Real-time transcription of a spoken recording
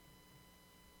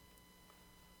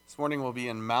This morning we'll be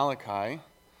in Malachi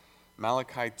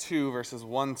 2, verses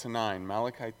 1 to 9.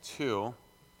 Malachi 2,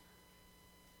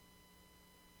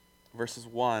 verses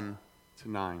 1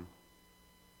 to 9.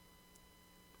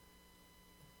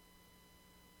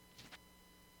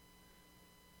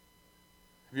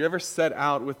 Have you ever set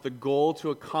out with the goal to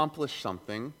accomplish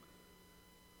something,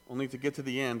 only to get to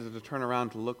the end and to turn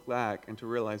around to look back and to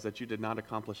realize that you did not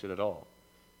accomplish it at all?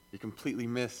 You completely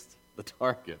missed the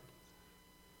target.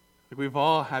 Like we've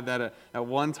all had that at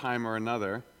one time or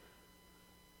another.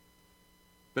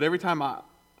 But every time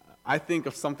I think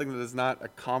of something that does not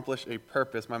accomplish a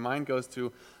purpose, my mind goes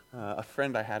to a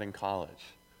friend I had in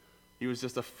college. He was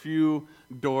just a few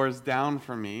doors down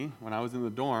from me when I was in the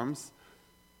dorms,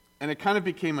 and it kind of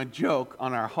became a joke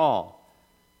on our hall.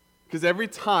 Because every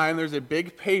time there's a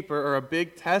big paper or a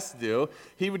big test due,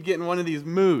 he would get in one of these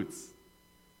moods.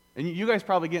 And you guys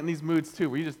probably get in these moods too,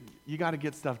 where you got to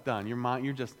get stuff done.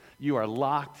 You are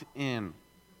locked in.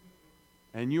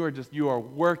 And you are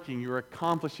working, you're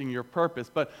accomplishing your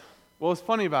purpose. But what was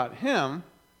funny about him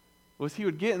was he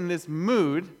would get in this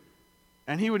mood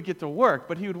and he would get to work,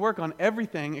 but he would work on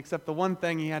everything except the one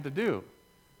thing he had to do.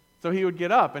 So he would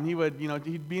get up and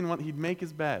he'd make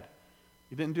his bed.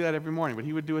 He didn't do that every morning, but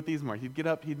he would do it these mornings. He'd get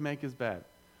up, he'd make his bed.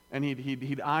 And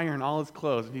he'd iron all his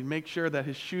clothes, and he'd make sure that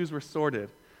his shoes were sorted,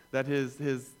 that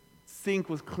his sink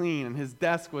was clean, and his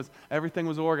desk everything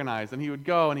was organized. And he would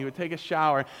go and he would take a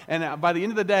shower. And by the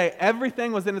end of the day,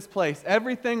 everything was in its place.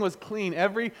 Everything was clean.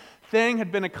 Everything had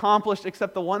been accomplished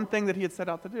except the one thing that he had set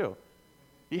out to do.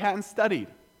 He hadn't studied.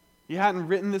 He hadn't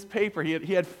written this paper.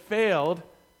 He had failed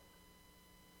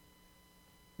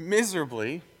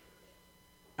miserably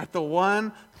at the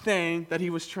one thing that he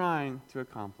was trying to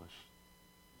accomplish.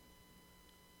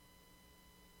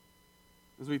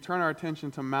 As we turn our attention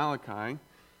to Malachi,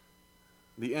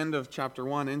 the end of chapter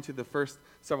 1 into the first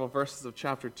several verses of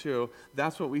chapter 2,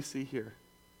 that's what we see here.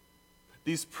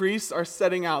 These priests are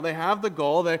setting out. They have the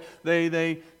goal.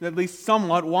 They at least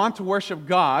somewhat want to worship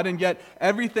God, and yet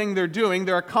everything they're doing,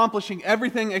 they're accomplishing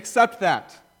everything except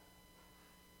that.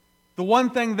 The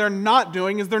one thing they're not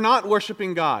doing is they're not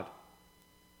worshiping God.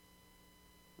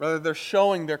 Rather, they're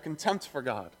showing their contempt for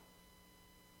God.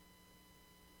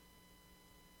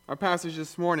 Our passage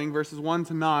this morning, verses 1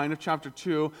 to 9 of chapter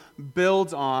 2,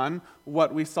 builds on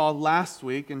what we saw last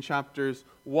week in chapters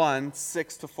 1,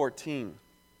 6 to 14.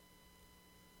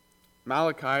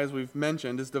 Malachi, as we've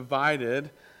mentioned, is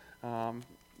divided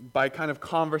by kind of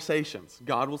conversations.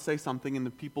 God will say something and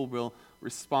the people will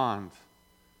respond.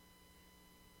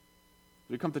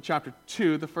 We come to chapter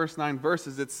 2, the first 9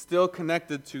 verses, it's still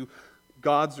connected to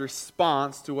God's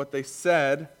response to what they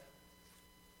said.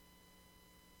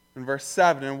 In verse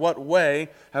 7, in what way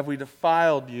have we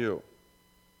defiled you?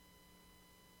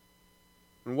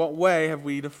 In what way have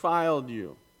we defiled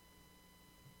you?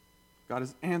 God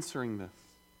is answering this.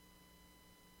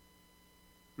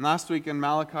 And last week in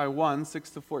Malachi 1, 6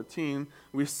 to 14,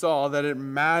 we saw that it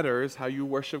matters how you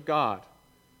worship God.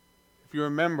 If you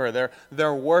remember,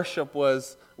 their worship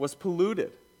was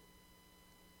polluted.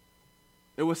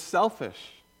 It was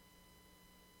selfish.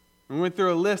 We went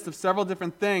through a list of several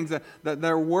different things that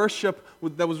their worship,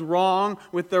 that was wrong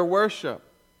with their worship.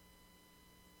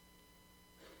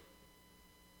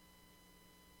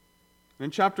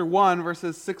 In chapter 1,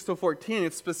 verses 6 to 14,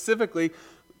 it's specifically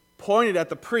pointed at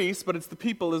the priests, but it's the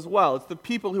people as well. It's the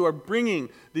people who are bringing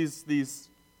these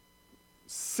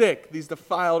sick, these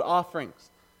defiled offerings.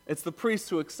 It's the priests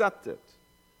who accept it.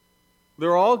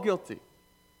 They're all guilty.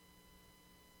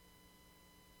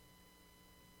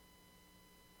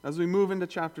 As we move into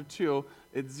chapter 2,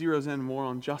 it zeroes in more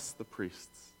on just the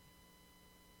priests.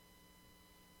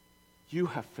 You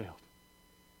have failed.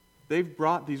 They've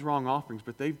brought these wrong offerings,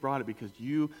 but they've brought it because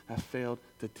you have failed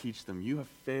to teach them. You have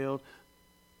failed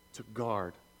to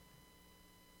guard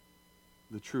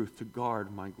the truth, to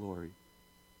guard my glory.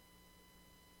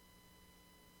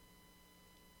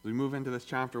 As we move into this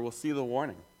chapter, we'll see the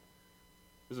warning.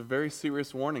 There's a very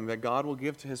serious warning that God will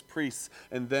give to his priests,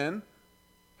 and then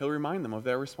he'll remind them of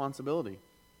their responsibility.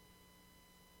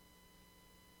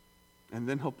 And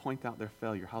then he'll point out their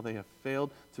failure, how they have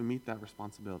failed to meet that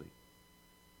responsibility.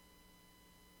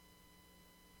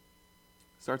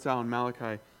 Starts out in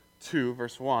Malachi 2,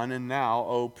 verse 1, and now,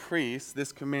 O priests,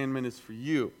 this commandment is for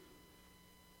you.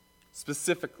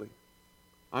 Specifically,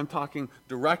 I'm talking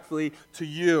directly to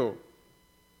you.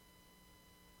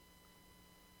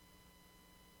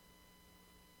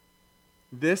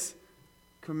 This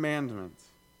commandment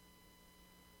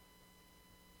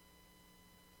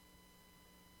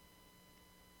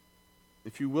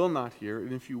if you will not hear,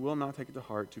 and if you will not take it to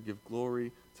heart, to give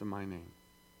glory to my name.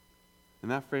 And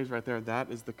that phrase right there,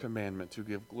 that is the commandment, to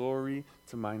give glory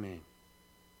to my name.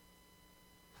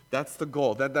 That's the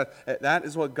goal. That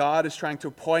is what God is trying to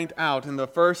point out in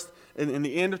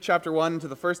the end of chapter 1 to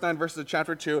the first 9 verses of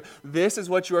chapter 2. This is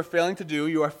what you are failing to do.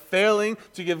 You are failing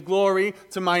to give glory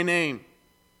to my name.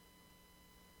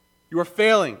 You are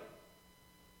failing.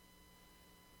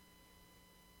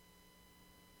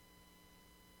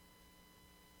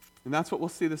 And that's what we'll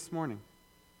see this morning.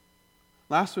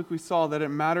 Last week we saw that it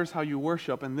matters how you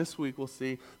worship, and this week we'll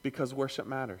see because worship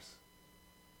matters.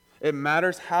 It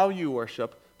matters how you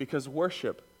worship because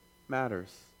worship matters.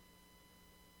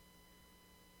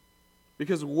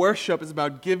 Because worship is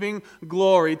about giving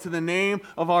glory to the name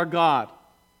of our God.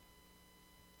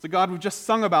 It's a God we've just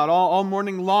sung about all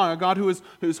morning long, a God who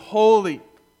is holy.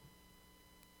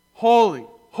 Holy,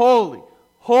 holy,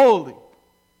 holy.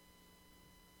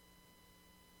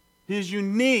 He is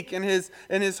unique in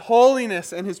his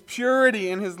holiness and his purity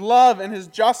and his love and his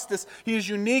justice. He is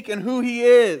unique in who he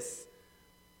is.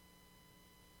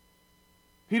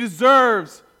 He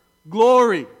deserves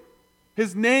glory.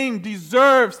 His name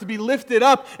deserves to be lifted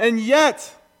up, and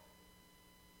yet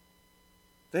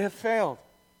they have failed.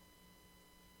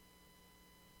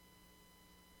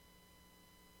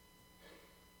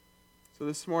 So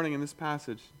this morning in this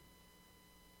passage,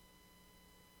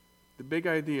 the big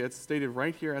idea, it's stated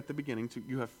right here at the beginning,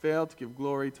 you have failed to give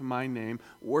glory to my name.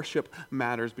 Worship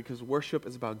matters because worship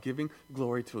is about giving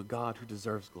glory to a God who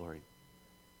deserves glory.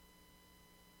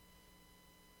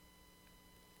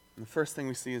 And the first thing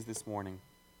we see is this morning.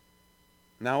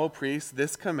 Now, O priest,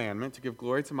 this commandment to give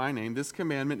glory to my name, this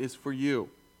commandment is for you.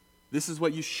 This is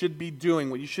what you should be doing,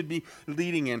 what you should be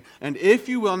leading in. And if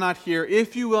you will not hear,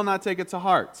 if you will not take it to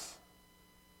heart,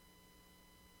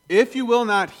 if you will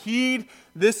not heed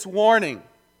this warning,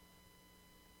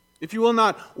 if you will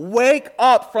not wake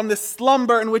up from the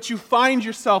slumber in which you find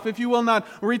yourself, if you will not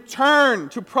return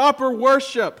to proper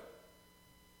worship,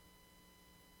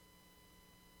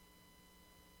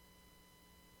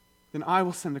 then I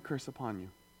will send a curse upon you.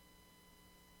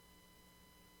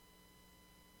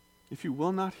 If you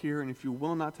will not hear and if you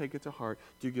will not take it to heart,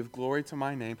 do you give glory to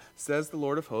my name, says the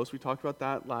Lord of hosts. We talked about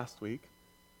that last week.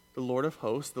 The Lord of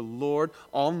hosts, the Lord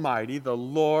Almighty, the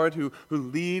Lord who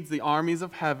leads the armies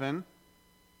of heaven,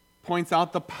 points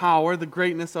out the power, the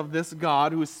greatness of this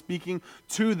God who is speaking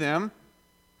to them.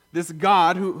 This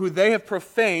God who they have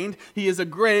profaned. He is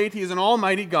he is an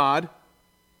almighty God.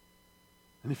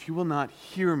 And if you will not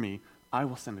hear me, I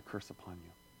will send a curse upon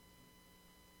you.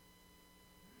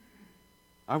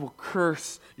 I will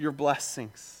curse your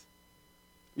blessings.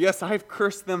 Yes, I have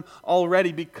cursed them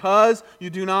already because you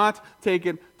do not take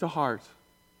it to heart.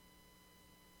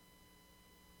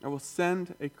 I will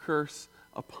send a curse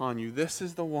upon you. This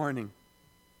is the warning.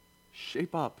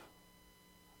 Shape up.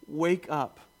 Wake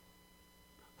up.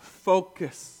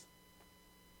 Focus.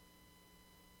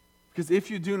 Because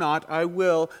if you do not, I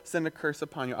will send a curse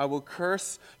upon you. I will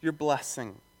curse your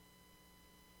blessing.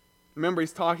 Remember,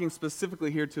 he's talking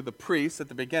specifically here to the priests at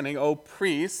the beginning. Oh,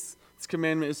 priests, this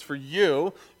commandment is for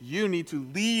you. You need to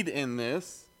lead in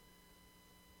this.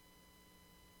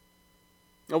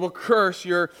 I will curse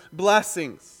your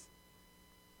blessings.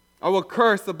 I will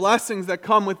curse the blessings that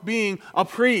come with being a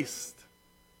priest.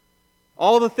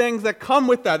 All the things that come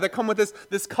with that come with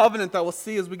this covenant that we'll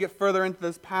see as we get further into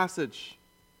this passage.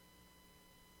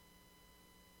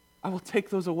 I will take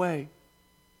those away.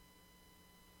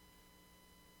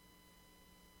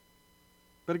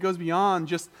 But it goes beyond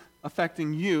just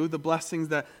affecting you, the blessings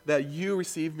that you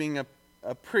receive being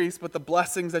a priest, but the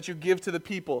blessings that you give to the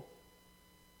people.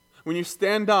 When you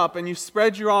stand up and you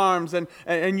spread your arms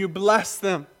and you bless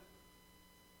them,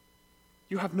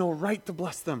 you have no right to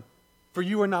bless them, for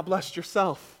you are not blessed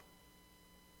yourself.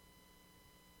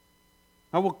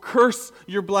 I will curse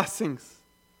your blessings,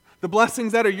 the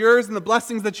blessings that are yours and the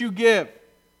blessings that you give,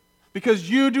 because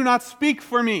you do not speak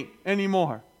for me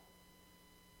anymore.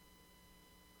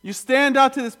 You stand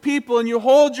out to this people and you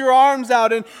hold your arms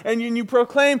out and you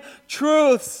proclaim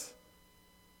truths.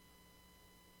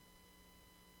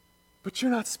 But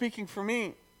you're not speaking for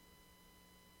me.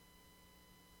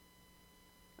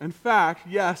 In fact,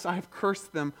 yes, I have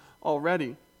cursed them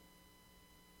already.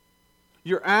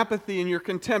 Your apathy and your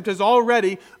contempt has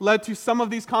already led to some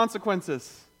of these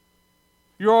consequences.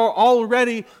 You're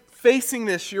already facing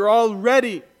this. You're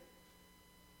already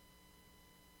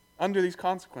under these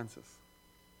consequences.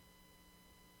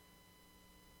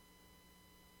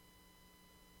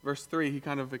 Verse 3, he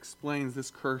kind of explains this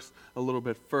curse a little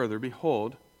bit further.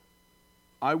 Behold,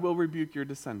 I will rebuke your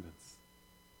descendants.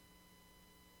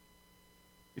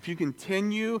 If you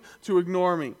continue to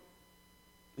ignore me,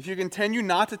 If you continue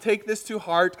not to take this to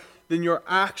heart, then your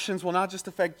actions will not just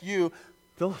affect you,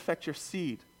 they'll affect your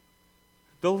seed.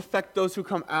 They'll affect those who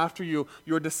come after you,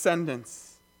 your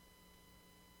descendants.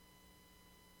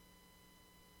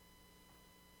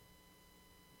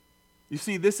 You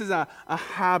see, this is a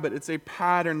habit. It's a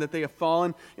pattern that they have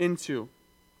fallen into.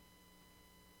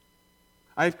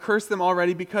 I've cursed them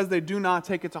already because they do not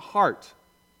take it to heart.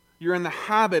 You're in the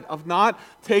habit of not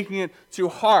taking it to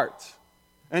heart.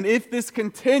 And if this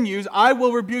continues, I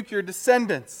will rebuke your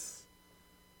descendants.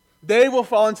 They will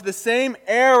fall into the same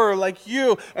error like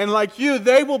you, and like you,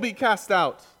 they will be cast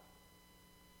out.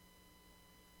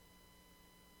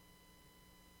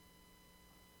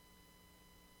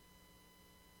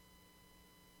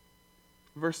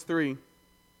 Verse 3,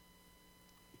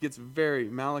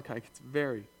 Malachi gets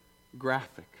very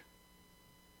graphic.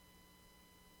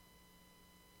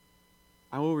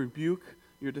 I will rebuke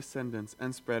your descendants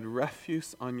and spread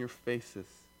refuse on your faces.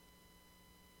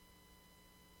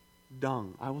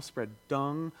 Dung. I will spread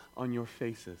dung on your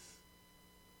faces.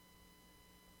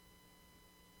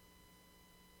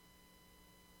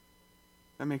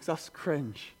 That makes us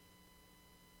cringe.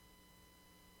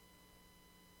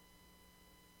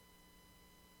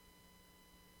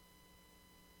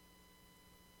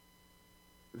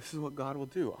 This is what God will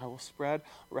do. I will spread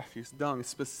refuse, dung,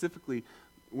 specifically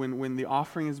when the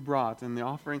offering is brought and the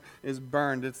offering is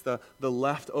burned, it's the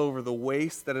leftover, the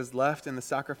waste that is left in the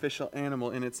sacrificial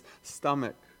animal in its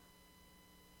stomach.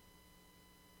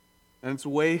 And it's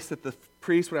waste that the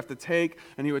priest would have to take,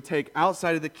 and he would take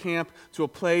outside of the camp to a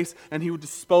place, and he would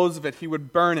dispose of it. He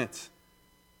would burn it.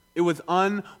 It was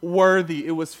unworthy.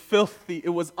 It was filthy. It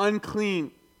was unclean.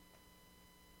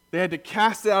 They had to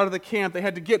cast it out of the camp. They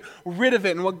had to get rid of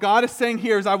it. And what God is saying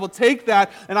here is, I will take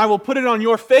that and I will put it on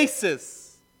your faces.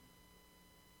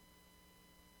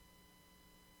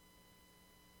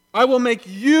 I will make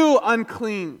you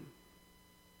unclean.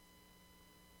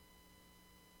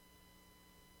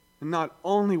 And not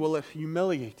only will it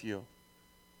humiliate you,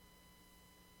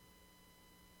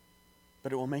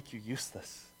 but it will make you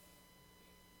useless.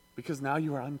 Because now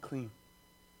you are unclean.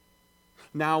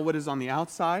 Now what is on the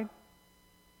outside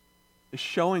is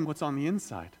showing what's on the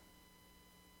inside.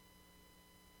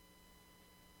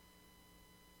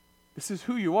 This is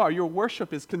who you are. Your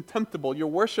worship is contemptible. Your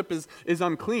worship is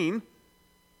unclean.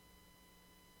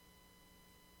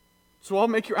 So I'll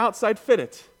make your outside fit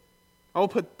it. I will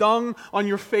put dung on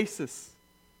your faces.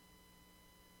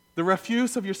 The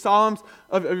refuse of your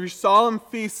solemn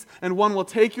feasts, and one will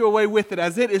take you away with it.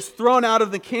 As it is thrown out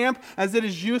of the camp, as it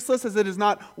is useless, as it is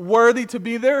not worthy to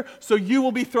be there, so you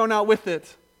will be thrown out with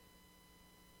it.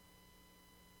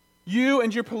 You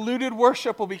and your polluted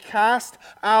worship will be cast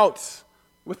out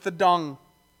with the dung.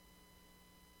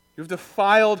 You've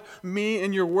defiled me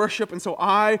in your worship, and so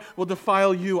I will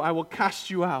defile you. I will cast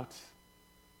you out.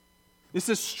 This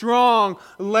is strong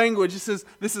language.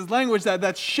 This is language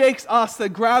that shakes us,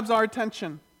 that grabs our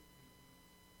attention.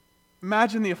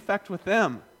 Imagine the effect with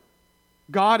them.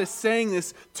 God is saying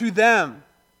this to them.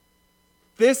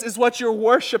 This is what your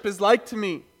worship is like to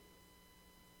me.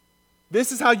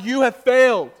 This is how you have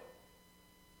failed.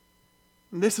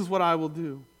 And this is what I will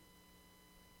do.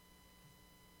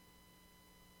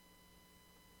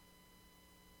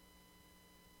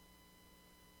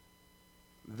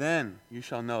 Then you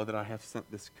shall know that I have sent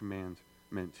this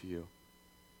commandment to you.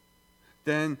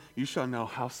 Then you shall know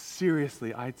how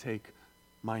seriously I take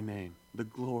my name, the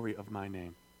glory of my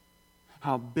name.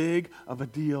 How big of a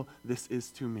deal this is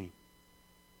to me.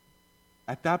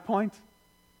 At that point,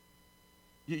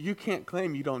 you can't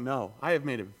claim you don't know. I have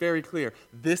made it very clear.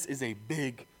 This is a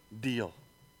big deal.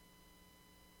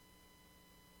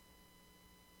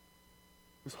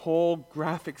 This whole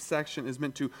graphic section is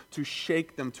meant to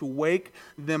shake them, to wake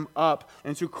them up,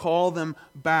 and to call them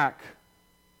back,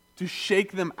 to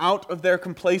shake them out of their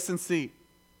complacency,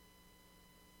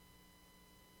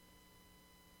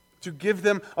 to give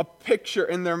them a picture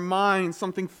in their mind,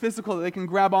 something physical that they can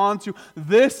grab onto.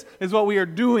 This is what we are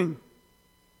doing.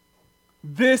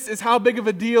 This is how big of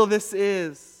a deal this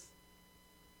is.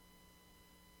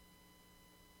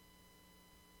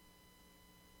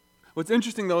 What's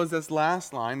interesting, though, is this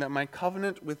last line, that my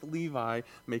covenant with Levi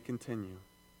may continue.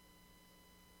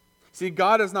 See,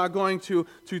 God is not going to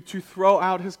throw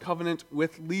out his covenant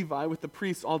with Levi, with the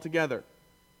priests altogether.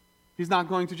 He's not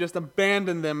going to just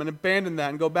abandon them and abandon that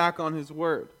and go back on his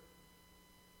word.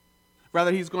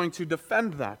 Rather, he's going to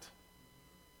defend that.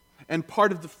 And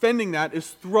part of defending that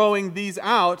is throwing these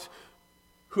out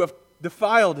who have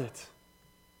defiled it.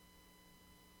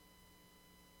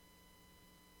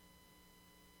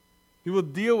 He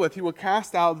will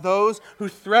cast out those who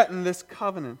threaten this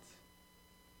covenant.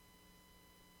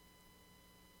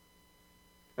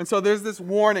 And so there's this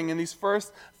warning in these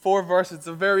first 4 verses. It's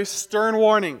a very stern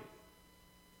warning.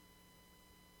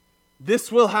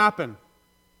 This will happen.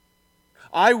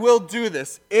 I will do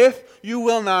this if you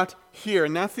will not hear.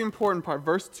 And that's the important part.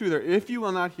 Verse 2 there. If you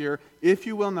will not hear, if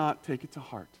you will not take it to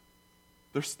heart.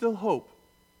 There's still hope.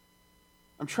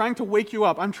 I'm trying to wake you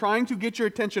up. I'm trying to get your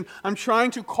attention. I'm trying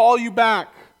to call you back.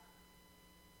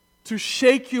 To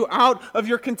shake you out of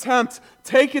your contempt.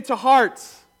 Take it to heart.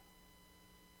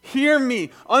 Hear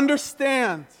me.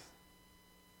 Understand.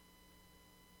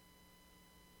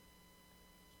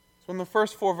 So in the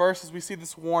first 4 verses, we see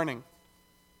this warning.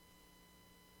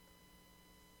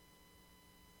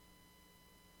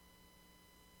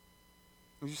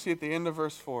 As you see at the end of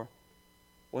verse 4,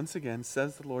 once again,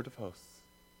 says the Lord of hosts.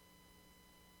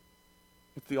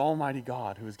 It's the Almighty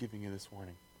God who is giving you this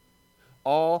warning.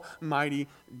 Almighty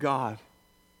God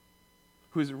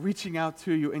who is reaching out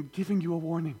to you and giving you a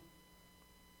warning.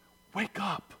 Wake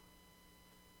up.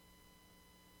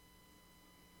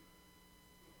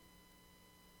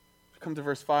 Come to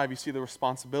verse 5, you see the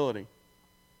responsibility.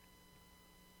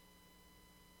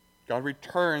 God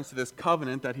returns to this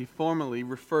covenant that he formerly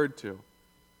referred to.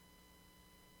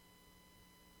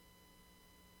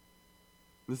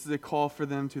 This is a call for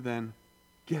them to then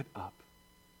get up.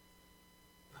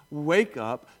 Wake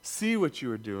up, see what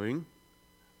you are doing,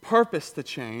 purpose to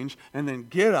change, and then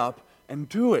get up and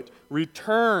do it.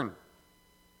 Return.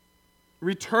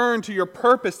 Return to your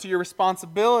purpose, to your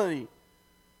responsibility.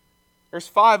 Verse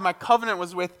 5, my covenant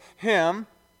was with him,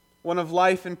 one of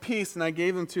life and peace, and I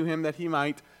gave them to him that he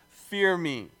might fear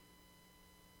me.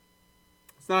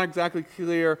 It's not exactly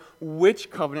clear which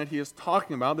covenant he is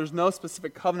talking about. There's no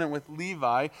specific covenant with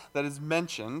Levi that is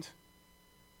mentioned.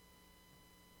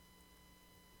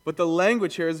 But the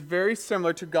language here is very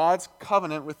similar to God's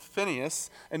covenant with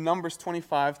Phinehas in Numbers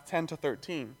 25,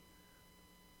 10-13.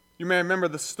 You may remember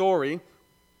the story.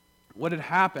 What had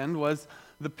happened was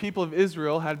the people of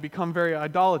Israel had become very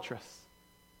idolatrous.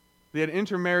 They had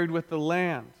intermarried with the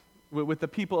land, with the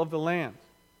people of the land.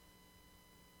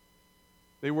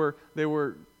 They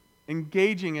were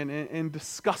engaging in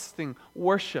disgusting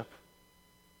worship.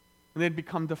 And they'd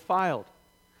become defiled.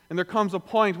 And there comes a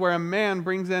point where a man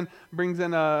brings in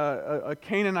a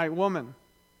Canaanite woman.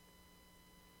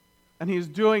 And he's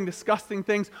doing disgusting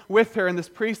things with her. And this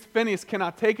priest, Phinehas,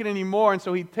 cannot take it anymore. And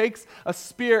so he takes a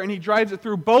spear and he drives it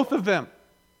through both of them.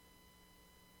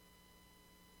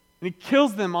 And he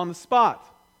kills them on the spot.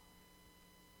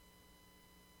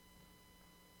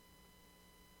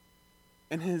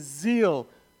 And his zeal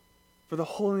for the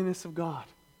holiness of God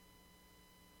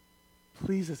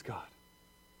pleases God.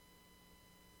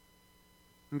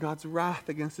 And God's wrath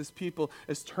against his people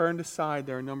is turned aside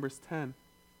there in Numbers 10.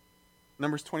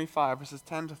 Numbers 25, verses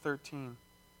 10-13.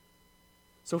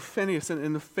 So Phinehas,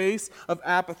 in the face of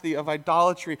apathy, of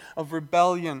idolatry, of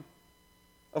rebellion,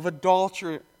 of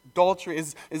adultery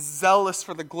is zealous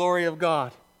for the glory of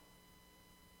God.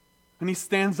 And he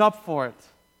stands up for it.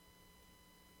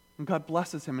 And God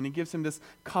blesses him, and he gives him this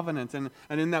covenant. And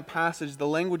in that passage, the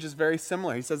language is very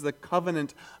similar. He says the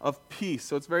covenant of peace.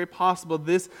 So it's very possible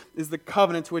this is the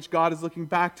covenant to which God is looking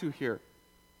back to here.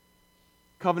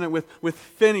 Covenant with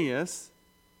Phinehas,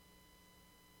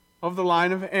 of the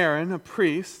line of Aaron, a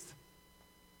priest,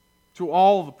 to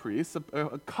all the priests,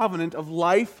 a covenant of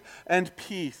life and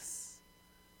peace.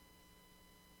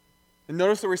 And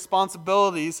notice the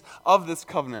responsibilities of this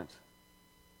covenant.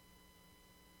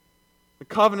 The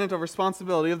covenant of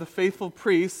responsibility of the faithful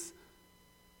priests,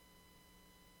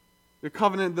 the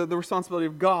covenant, the responsibility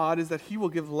of God is that he will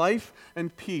give life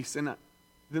and peace. And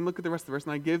then look at the rest of the verse.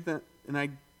 And I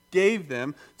gave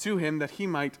them to him that he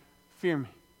might fear me.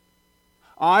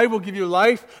 I will give you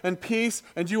life and peace,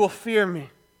 and you will fear me.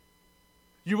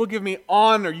 You will give me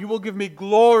honor. You will give me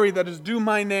glory that is due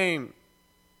my name.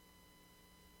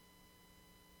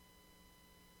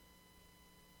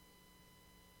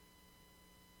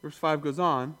 Verse 5 goes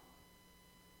on,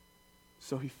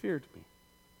 so he feared me.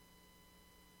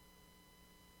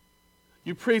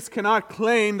 You priests cannot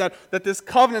claim that this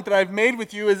covenant that I've made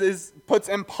with you puts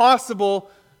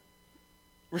impossible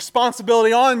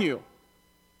responsibility on you.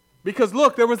 Because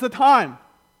look, there was a time.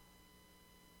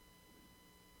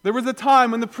 There was a time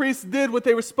when the priests did what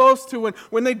they were supposed to,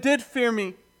 when they did fear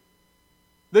me.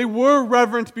 They were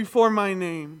reverent before my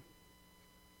name.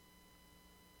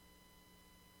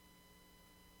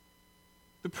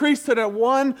 The priesthood at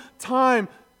one time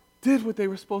did what they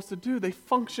were supposed to do. They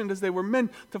functioned as they were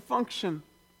meant to function.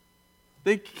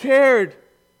 They cared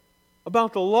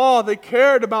about the law. They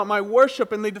cared about my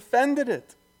worship, and they defended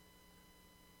it.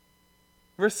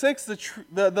 Verse 6,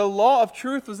 the law of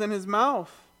truth was in his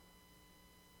mouth.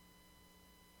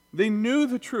 They knew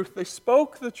the truth. They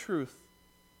spoke the truth.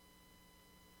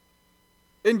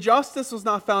 Injustice was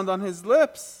not found on his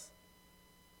lips.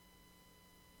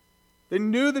 They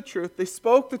knew the truth. They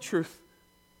spoke the truth.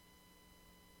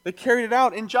 They carried it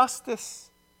out in justice.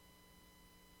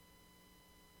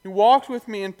 He walked with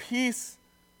me in peace,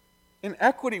 in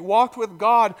equity, walked with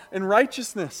God in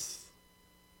righteousness.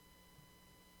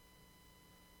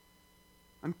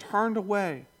 And turned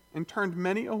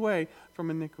many away from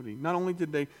iniquity. Not only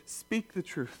did they speak the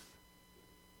truth,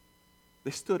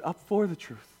 they stood up for the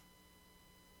truth.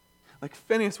 Like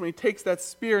Phinehas when he takes that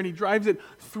spear and he drives it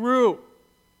through.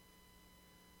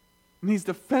 And he's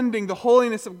defending the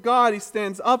holiness of God. He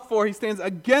stands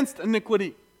against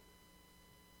iniquity.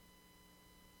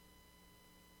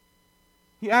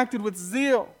 He acted with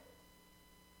zeal.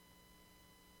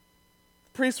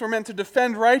 The priests were meant to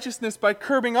defend righteousness by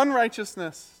curbing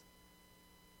unrighteousness.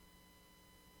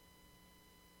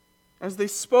 As they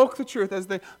spoke the truth, as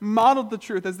they modeled the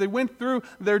truth, as they went through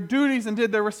their duties and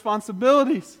did their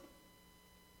responsibilities,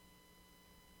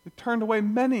 they turned away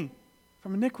many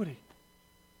from iniquity.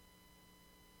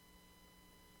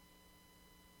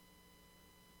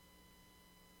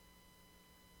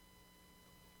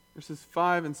 Verses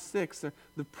 5 and 6 are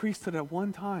the priesthood at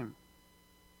one time.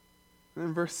 And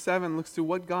then verse 7 looks to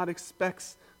what God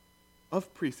expects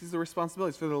of priests. These are the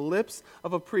responsibilities. For the lips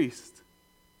of a priest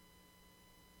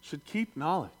should keep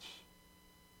knowledge.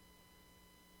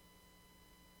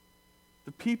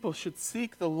 The people should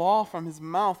seek the law from his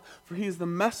mouth, for he is the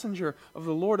messenger of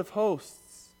the Lord of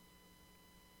hosts.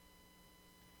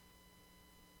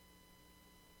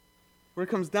 What it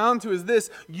comes down to is this: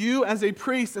 you as a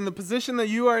priest, in the position that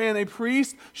you are in, a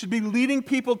priest should be leading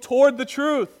people toward the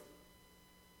truth.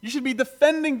 You should be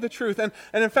defending the truth. And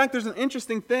in fact, there's an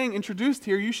interesting thing introduced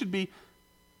here. You should be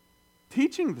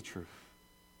teaching the truth.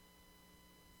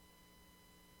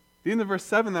 The end of verse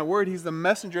 7, that word, he's the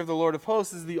messenger of the Lord of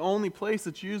hosts, is the only place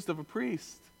that's used of a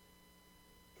priest.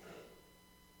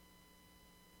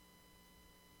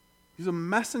 He's a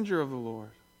messenger of the Lord.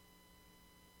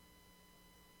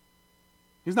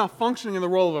 He's not functioning in the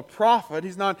role of a prophet.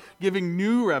 He's not giving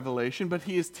new revelation, but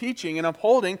he is teaching and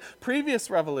upholding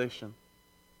previous revelation.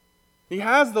 He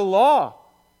has the law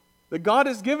that God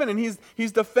has given, and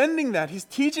he's defending that. He's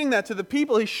teaching that to the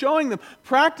people. He's showing them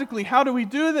practically, how do we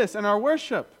do this in our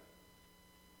worship?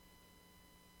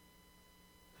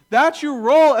 That's your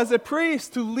role as a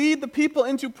priest, to lead the people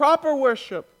into proper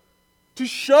worship, to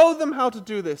show them how to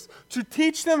do this, to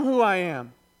teach them who I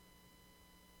am.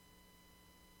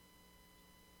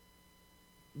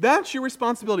 That's your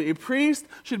responsibility. A priest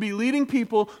should be leading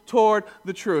people toward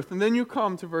the truth. And then you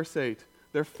come to verse 8,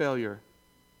 their failure.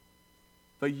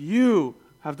 But you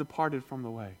have departed from the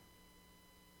way.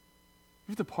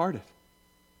 You've departed.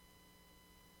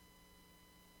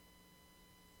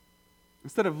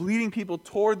 Instead of leading people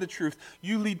toward the truth,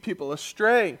 you lead people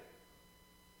astray.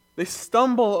 They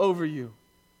stumble over you.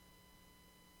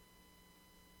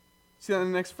 See that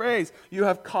in the next phrase. You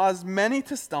have caused many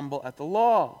to stumble at the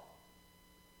law.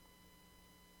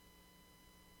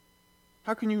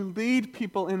 How can you lead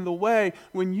people in the way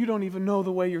when you don't even know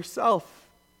the way yourself?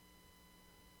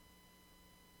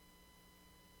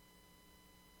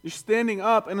 You're standing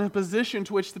up in a position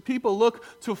to which the people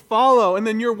look to follow, and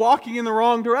then you're walking in the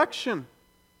wrong direction.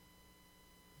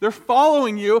 They're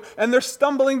following you, and they're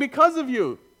stumbling because of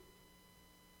you.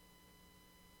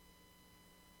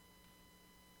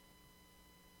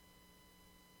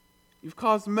 You've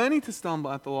caused many to stumble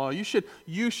at the law. You should,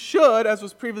 as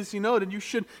was previously noted, you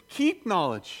should keep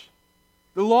knowledge.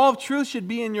 The law of truth should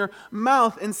be in your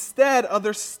mouth. Instead,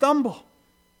 others stumble.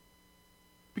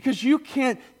 Because you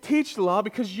can't teach the law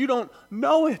because you don't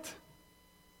know it.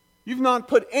 You've not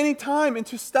put any time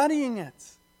into studying it.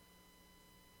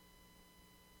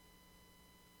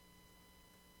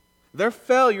 Their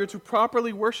failure to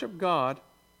properly worship God,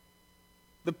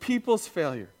 the people's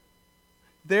failure.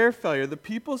 Their failure, the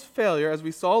people's failure, as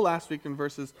we saw last week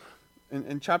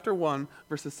in chapter 1,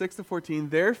 verses 6 to 14,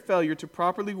 their failure to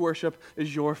properly worship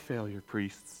is your failure,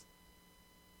 priests.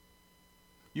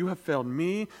 You have failed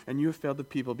me, and you have failed the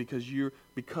people because you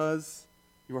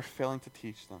are failing to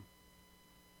teach them.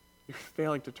 You're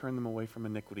failing to turn them away from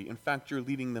iniquity. In fact, you're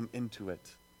leading them into it.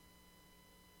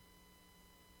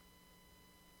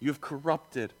 You have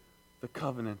corrupted the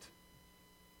covenant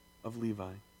of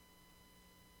Levi.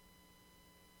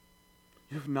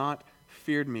 You have not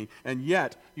feared me, and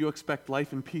yet you expect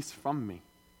life and peace from me.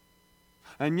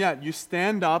 And yet you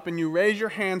stand up and you raise your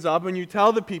hands up and you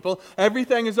tell the people,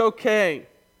 everything is okay.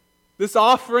 This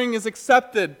offering is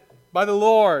accepted by the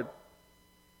Lord.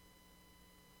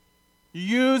 You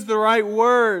use the right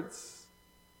words.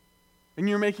 And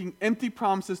you're making empty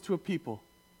promises to a people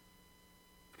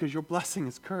because your blessing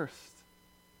is cursed.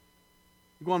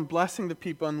 You go on blessing the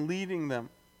people and leading them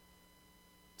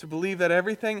to believe that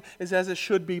everything is as it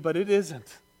should be, but it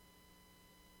isn't.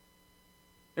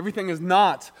 Everything is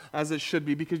not as it should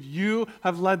be because you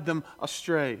have led them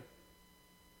astray.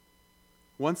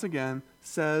 Once again,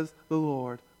 says the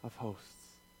Lord of hosts,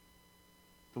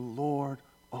 the Lord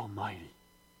Almighty.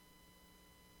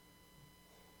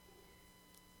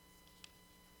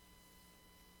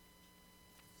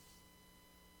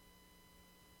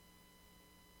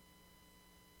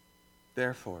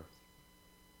 Therefore,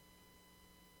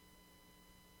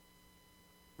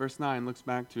 verse 9 looks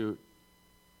back to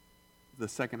the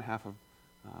second half of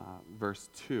verse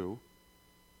 2,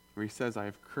 where he says, I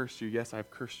have cursed you. Yes, I have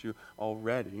cursed you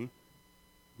already.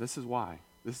 This is why.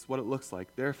 This is what it looks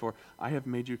like. Therefore, I have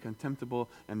made you contemptible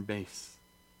and base.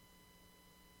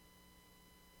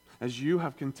 As you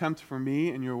have contempt for me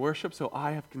and your worship, so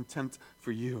I have contempt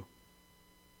for you.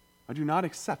 I do not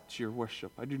accept your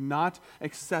worship. I do not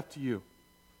accept you.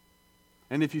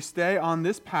 And if you stay on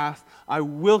this path, I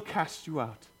will cast you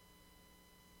out.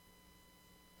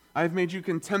 I have made you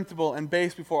contemptible and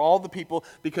base before all the people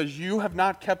because you have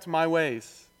not kept my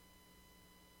ways.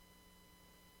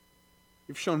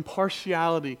 You've shown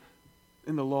partiality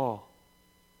in the law.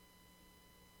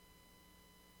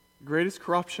 The greatest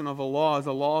corruption of a law is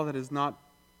a law that is not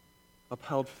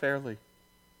upheld fairly.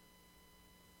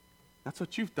 That's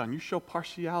what you've done. You show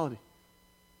partiality.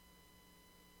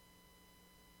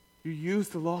 You use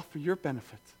the law for your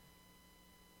benefit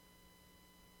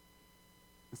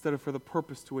instead of for the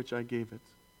purpose to which I gave it.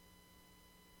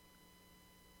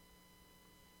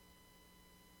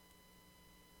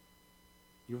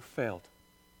 You have failed.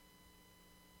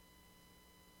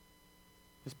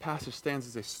 This passage stands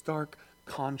as a stark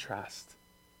contrast.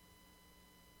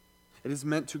 It is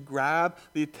meant to grab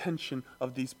the attention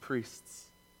of these priests,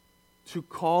 to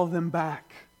call them back.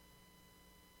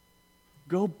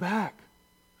 Go back.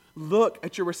 Look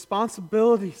at your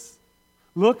responsibilities.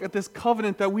 Look at this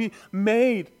covenant that we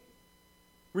made.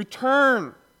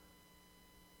 Return.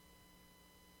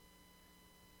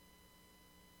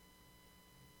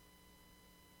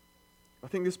 I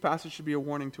think this passage should be a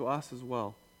warning to us as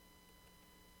well.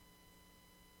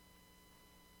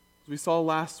 As we saw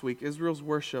last week, Israel's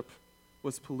worship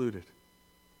was polluted.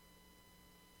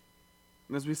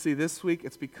 And as we see this week,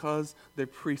 it's because their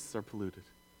priests are polluted.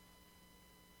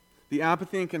 The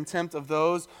apathy and contempt of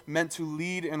those meant to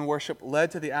lead in worship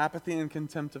led to the apathy and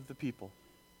contempt of the people.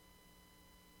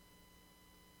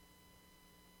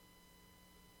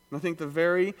 And I think the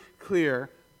very clear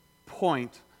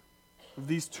point of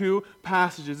these two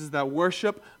passages is that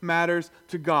worship matters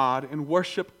to God and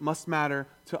worship must matter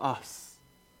to us.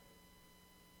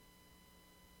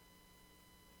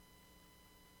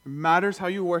 It matters how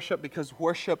you worship because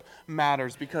worship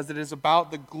matters, because it is about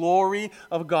the glory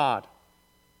of God,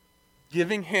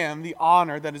 giving Him the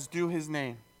honor that is due His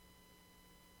name.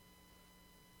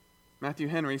 Matthew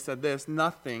Henry said this,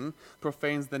 nothing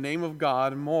profanes the name of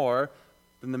God more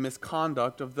than the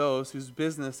misconduct of those whose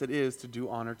business it is to do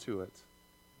honor to it.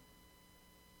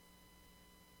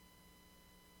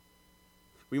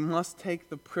 We must take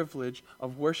the privilege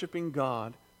of worshiping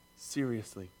God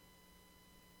seriously.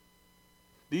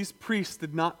 These priests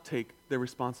did not take their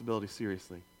responsibility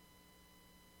seriously.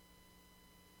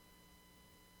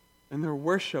 And their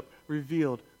worship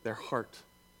revealed their heart.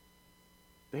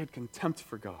 They had contempt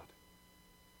for God.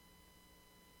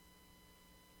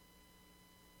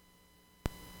 I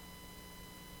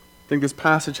think this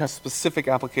passage has specific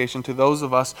application to those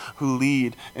of us who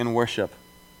lead in worship.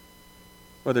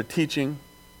 Whether teaching,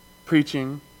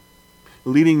 preaching,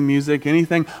 leading music,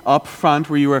 anything up front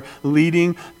where you are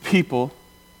leading people.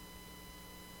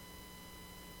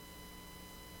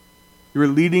 You are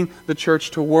leading the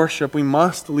church to worship. We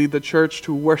must lead the church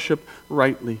to worship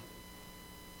rightly.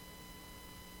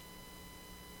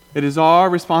 It is our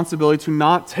responsibility to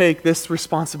not take this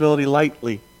responsibility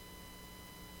lightly.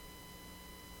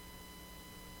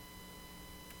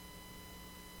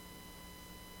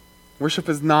 Worship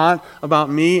is not about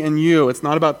me and you. It's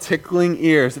not about tickling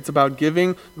ears. It's about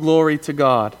giving glory to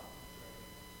God.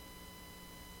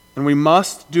 And we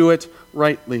must do it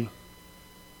rightly.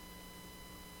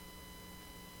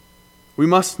 We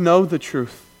must know the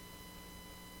truth.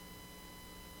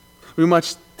 We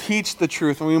must teach the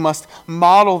truth and we must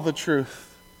model the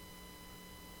truth.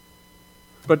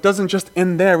 But it doesn't just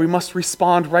end there. We must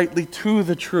respond rightly to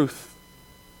the truth.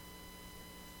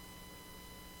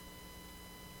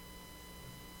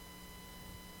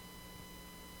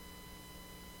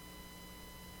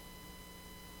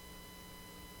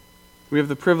 We have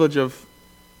the privilege of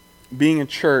being in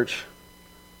church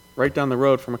right down the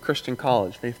road from a Christian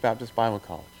college, Faith Baptist Bible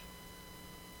College.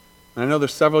 And I know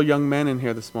there's several young men in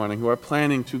here this morning who are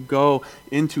planning to go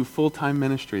into full-time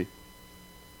ministry.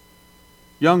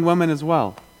 Young women as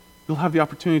well. You'll have the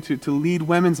opportunity to lead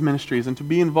women's ministries and to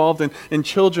be involved in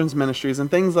children's ministries and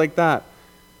things like that.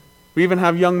 We even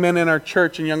have young men in our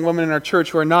church and young women in our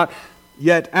church who are not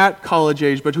yet at college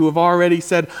age, but who have already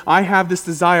said, I have this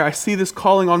desire, I see this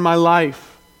calling on my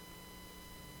life.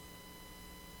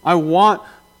 I want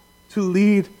to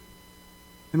lead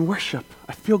in worship.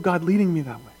 I feel God leading me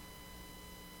that way.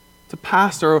 To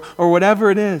pastor or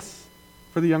whatever it is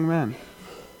for the young men.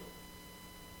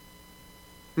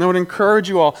 And I would encourage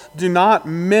you all, do not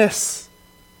miss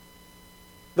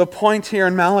the point here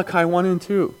in Malachi 1 and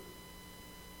 2.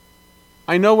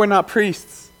 I know we're not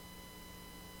priests,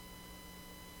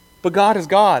 but God is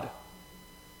God.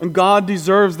 And God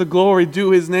deserves the glory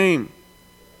due His name.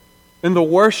 And the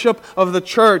worship of the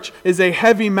church is a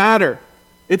heavy matter.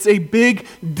 It's a big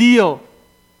deal.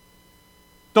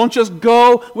 Don't just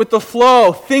go with the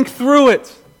flow. Think through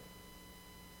it.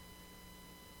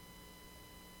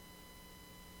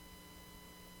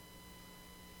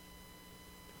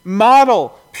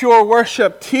 Model pure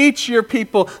worship. Teach your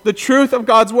people the truth of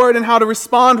God's word and how to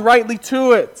respond rightly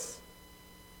to it.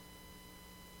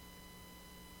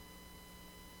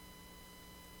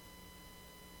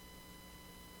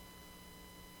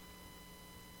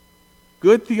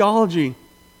 Good theology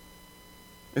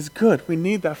is good. We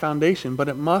need that foundation, but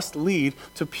it must lead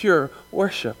to pure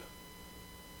worship.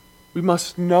 We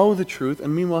must know the truth,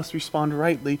 and we must respond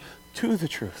rightly to the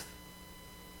truth.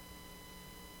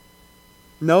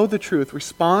 Know the truth,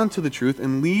 respond to the truth,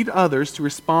 and lead others to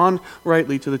respond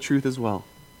rightly to the truth as well.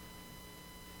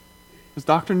 As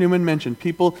Dr. Newman mentioned,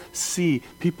 people see,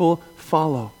 people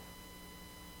follow.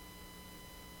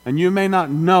 And you may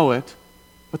not know it,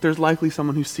 but there's likely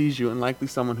someone who sees you and likely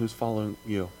someone who's following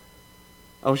you.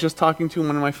 I was just talking to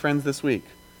one of my friends this week.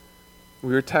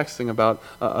 We were texting about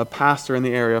a pastor in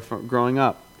the area from growing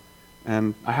up.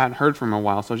 And I hadn't heard from him in a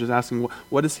while, so I was just asking,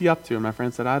 what is he up to? And my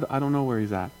friend said, I don't know where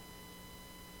he's at.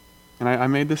 And I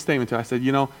made this statement to him. I said,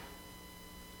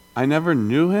 I never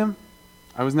knew him.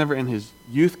 I was never in his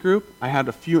youth group. I had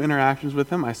a few interactions with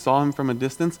him. I saw him from a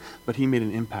distance, but he made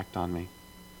an impact on me.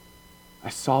 I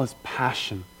saw his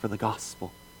passion for the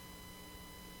gospel.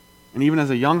 And even as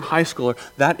a young high schooler,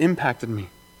 that impacted me.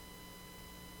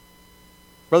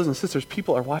 Brothers and sisters,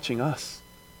 people are watching us.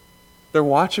 They're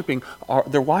watching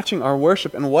our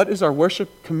worship. And what is our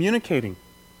worship communicating?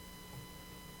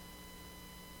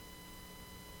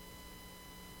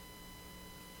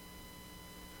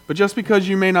 But just because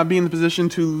you may not be in the position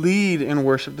to lead in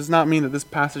worship does not mean that this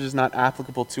passage is not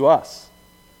applicable to us,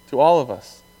 to all of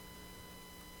us.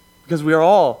 Because we are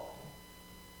all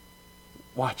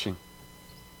watching.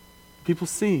 People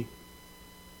see.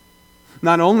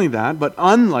 Not only that, but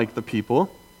unlike the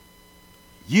people,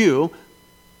 you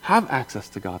have access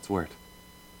to God's word.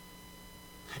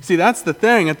 See, that's the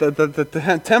thing. At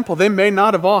the temple, they may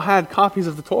not have all had copies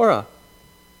of the Torah.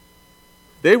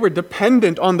 They were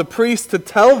dependent on the priests to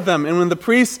tell them, and when the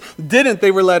priests didn't,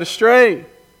 they were led astray.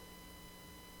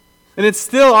 And it's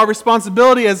still our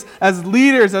responsibility as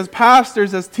leaders, as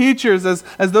pastors, as teachers,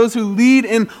 as those who lead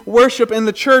in worship in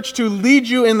the church to lead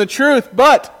you in the truth.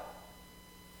 But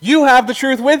you have the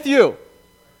truth with you.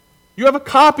 You have a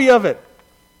copy of it.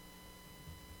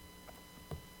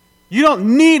 You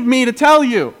don't need me to tell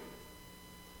you.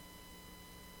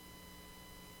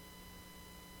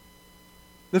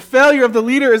 The failure of the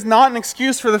leader is not an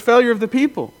excuse for the failure of the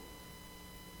people.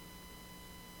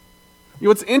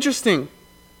 What's interesting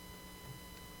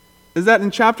is that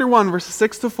in chapter 1, verses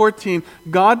 6 to 14,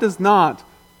 God does not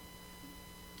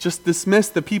just dismiss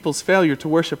the people's failure to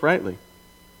worship rightly.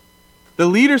 The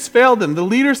leaders failed them. The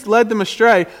leaders led them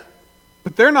astray,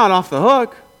 but they're not off the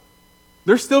hook.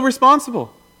 They're still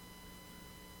responsible.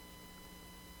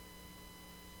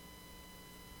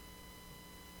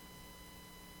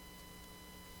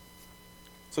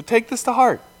 So take this to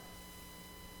heart.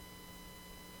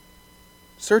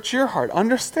 Search your heart.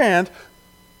 Understand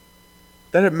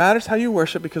that it matters how you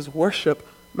worship because worship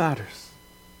matters.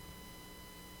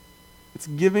 It's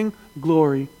giving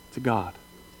glory to God.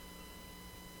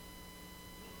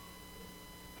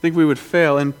 I think we would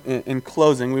fail in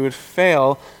closing. We would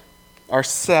fail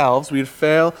ourselves. We would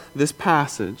fail this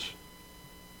passage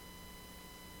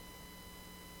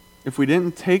if we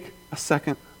didn't take a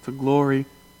second to glory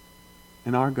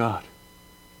in our God,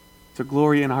 to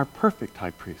glory in our perfect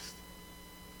high priest.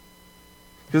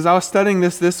 Because I was studying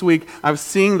this week, I was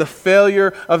seeing the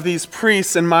failure of these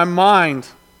priests in my mind.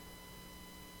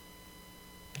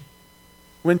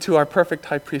 went to our perfect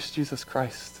high priest, Jesus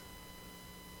Christ,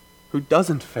 who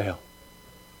doesn't fail.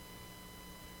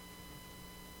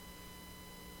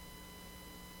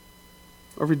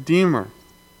 A Redeemer.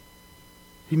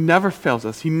 He never fails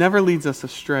us. He never leads us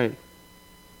astray. In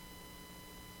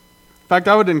fact,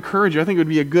 I would encourage you, I think it would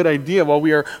be a good idea while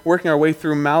we are working our way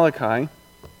through Malachi,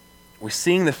 we're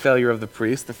seeing the failure of the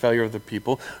priest, the failure of the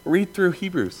people. Read through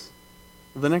Hebrews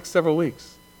the next several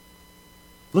weeks.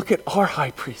 Look at our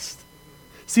high priest.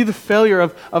 See the failure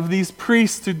of these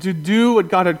priests to do what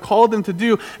God had called them to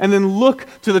do, and then look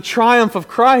to the triumph of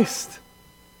Christ,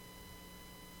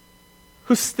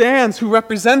 who stands, who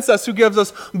represents us, who gives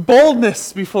us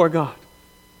boldness before God.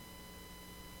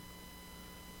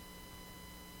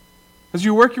 As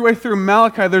you work your way through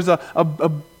Malachi, there's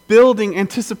a building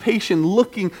anticipation,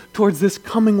 looking towards this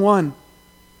coming one,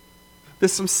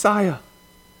 this Messiah.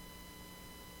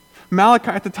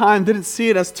 Malachi at the time didn't see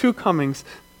it as two comings,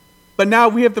 but now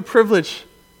we have the privilege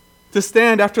to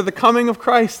stand after the coming of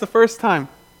Christ the first time,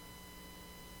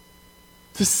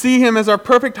 to see him as our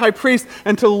perfect high priest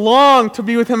and to long to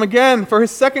be with him again for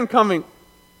his second coming.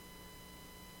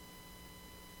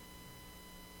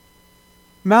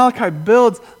 Malachi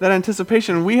builds that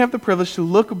anticipation. We have the privilege to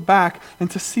look back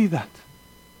and to see that,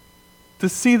 to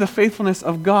see the faithfulness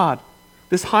of God,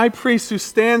 this high priest who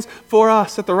stands for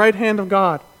us at the right hand of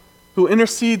God, who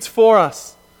intercedes for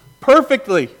us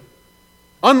perfectly,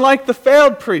 unlike the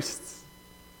failed priests.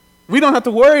 We don't have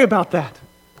to worry about that.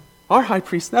 Our high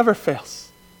priest never fails.